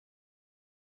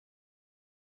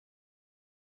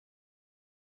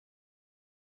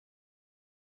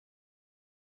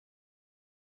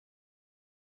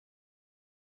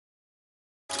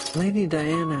Lady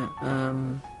Diana,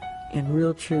 in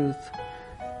real truth,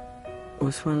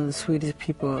 was one of the sweetest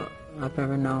people I've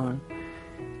ever known,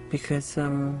 because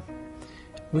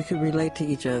we could relate to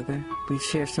each other. We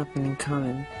share something in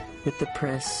common with the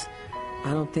press.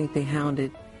 I don't think they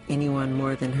hounded anyone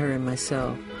more than her and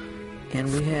myself.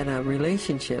 And we had a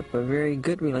relationship, a very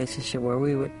good relationship, where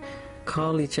we would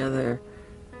call each other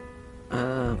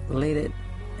late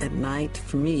at night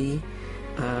for me,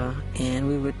 and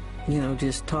we would,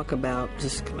 just talk about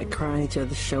just like crying each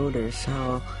other's shoulders,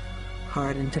 how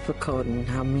hard and difficult and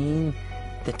how mean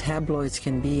the tabloids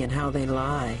can be and how they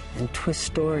lie and twist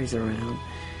stories around.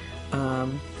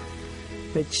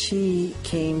 But she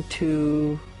came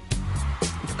to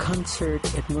the concert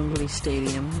at Wembley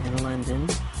Stadium in London,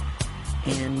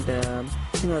 and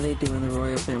they do when the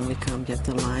royal family comes, you have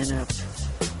to line up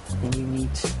and you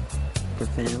meet the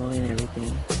family and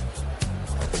everything.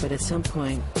 But at some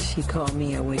point, she called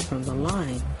me away from the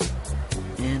line,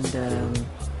 and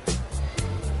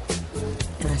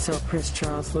I saw Prince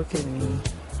Charles look at me,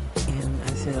 and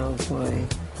I said, "Oh boy."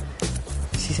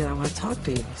 She said, "I want to talk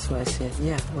to you." So I said,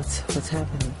 "Yeah, what's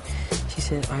happening?" She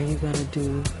said, "Are you going to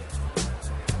do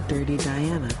Dirty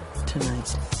Diana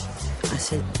tonight?" I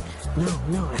said,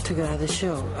 No, I took it out of the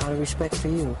show, out of respect for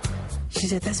you." She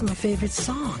said, "That's my favorite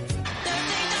song."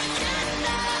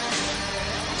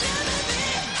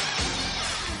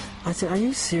 I said, "Are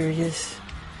you serious?"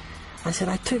 I said,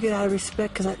 "I took it out of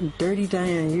respect because Dirty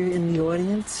Diana, you're in the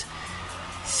audience."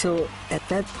 So at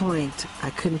that point, I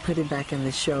couldn't put it back in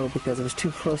the show because it was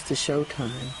too close to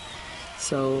showtime.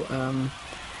 So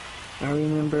I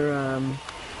remember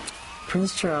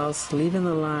Prince Charles leaving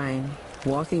the line,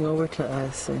 walking over to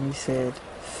us, and he said,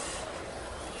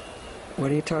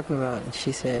 "What are you talking about?" And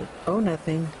she said, "Oh,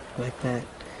 nothing," like that.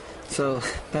 So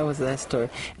that was that story.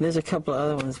 And there's a couple of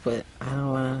other ones, but I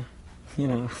don't want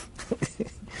to,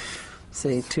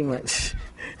 say too much.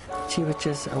 She was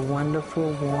just a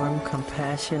wonderful, warm,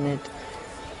 compassionate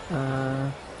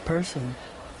person.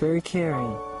 Very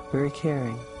caring, very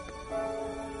caring.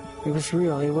 It was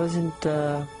real. It wasn't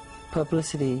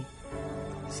publicity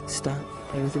stuff.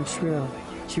 It was real.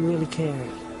 She really cared.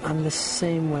 I'm the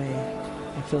same way.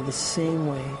 I feel the same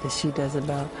way that she does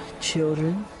about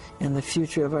children and the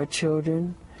future of our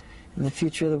children and the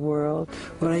future of the world.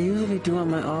 What I usually do on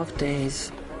my off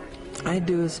days, I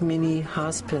do as many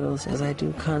hospitals as I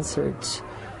do concerts.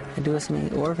 I do as many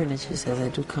orphanages as I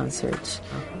do concerts.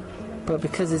 But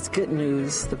because it's good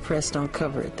news, the press don't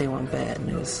cover it. They want bad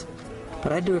news.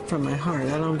 But I do it from my heart.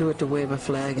 I don't do it to wave a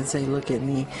flag and say, "Look at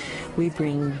me." We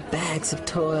bring bags of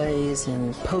toys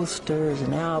and posters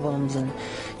and albums, and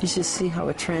you should see how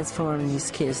it transforms these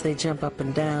kids. They jump up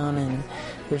and down, and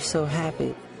they're so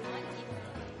happy.